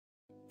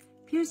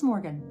Piers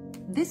Morgan,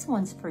 this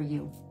one's for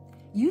you.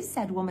 You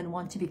said women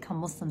want to become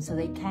Muslim so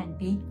they can't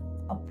be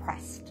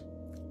oppressed.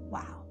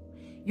 Wow.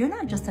 You're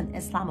not just an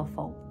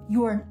Islamophobe.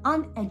 You're an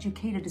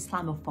uneducated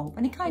Islamophobe.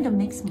 And it kind of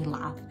makes me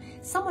laugh.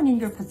 Someone in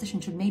your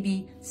position should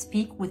maybe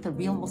speak with a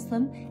real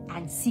Muslim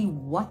and see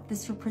what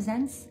this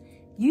represents.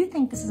 You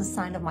think this is a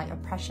sign of my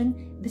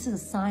oppression? This is a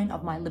sign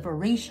of my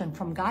liberation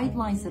from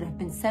guidelines that have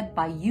been set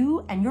by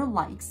you and your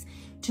likes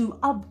to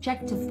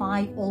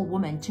objectify all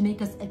women, to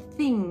make us a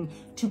thing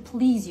to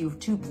please you,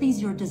 to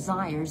please your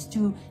desires,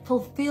 to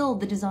fulfill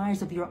the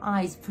desires of your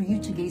eyes for you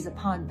to gaze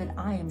upon. But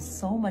I am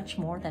so much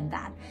more than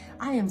that.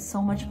 I am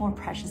so much more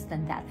precious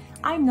than that.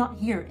 I'm not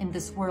here in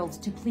this world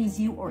to please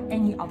you or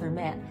any other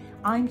man.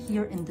 I'm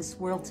here in this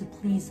world to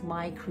please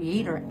my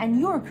Creator, and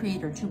your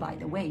Creator too, by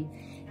the way.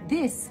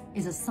 This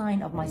is a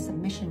sign of my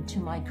submission to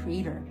my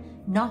Creator,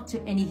 not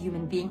to any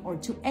human being or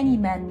to any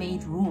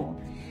man-made rule.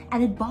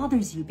 And it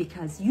bothers you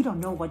because you don't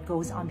know what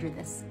goes under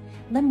this.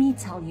 Let me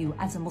tell you,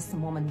 as a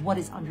Muslim woman, what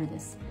is under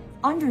this.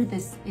 Under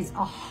this is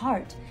a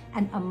heart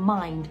and a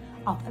mind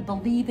of a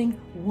believing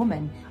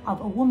woman, of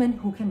a woman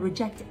who can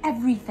reject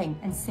everything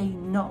and say,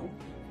 no,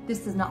 this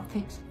does not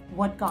fit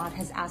what God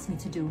has asked me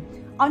to do.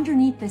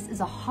 Underneath this is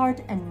a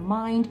heart and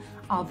mind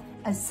of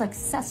a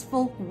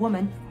successful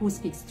woman who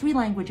speaks 3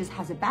 languages,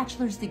 has a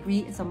bachelor's degree,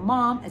 is a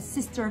mom, a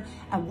sister,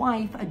 a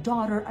wife, a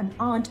daughter, an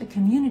aunt, a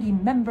community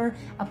member,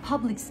 a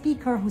public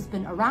speaker who's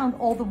been around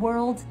all the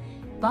world.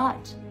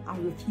 But I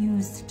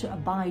refused to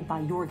abide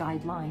by your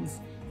guidelines.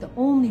 The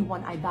only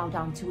one I bow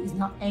down to is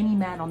not any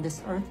man on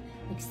this earth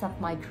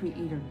except my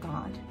Creator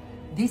God.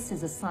 This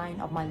is a sign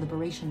of my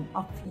liberation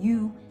of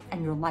you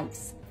and your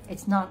likes.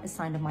 It's not a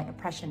sign of my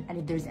oppression. And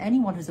if there's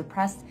anyone who's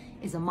oppressed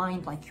is a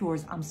mind like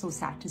yours, I'm so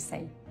sad to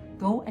say.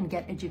 Go and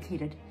get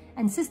educated.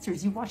 And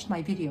sisters, you watched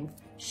my video.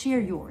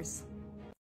 Share yours.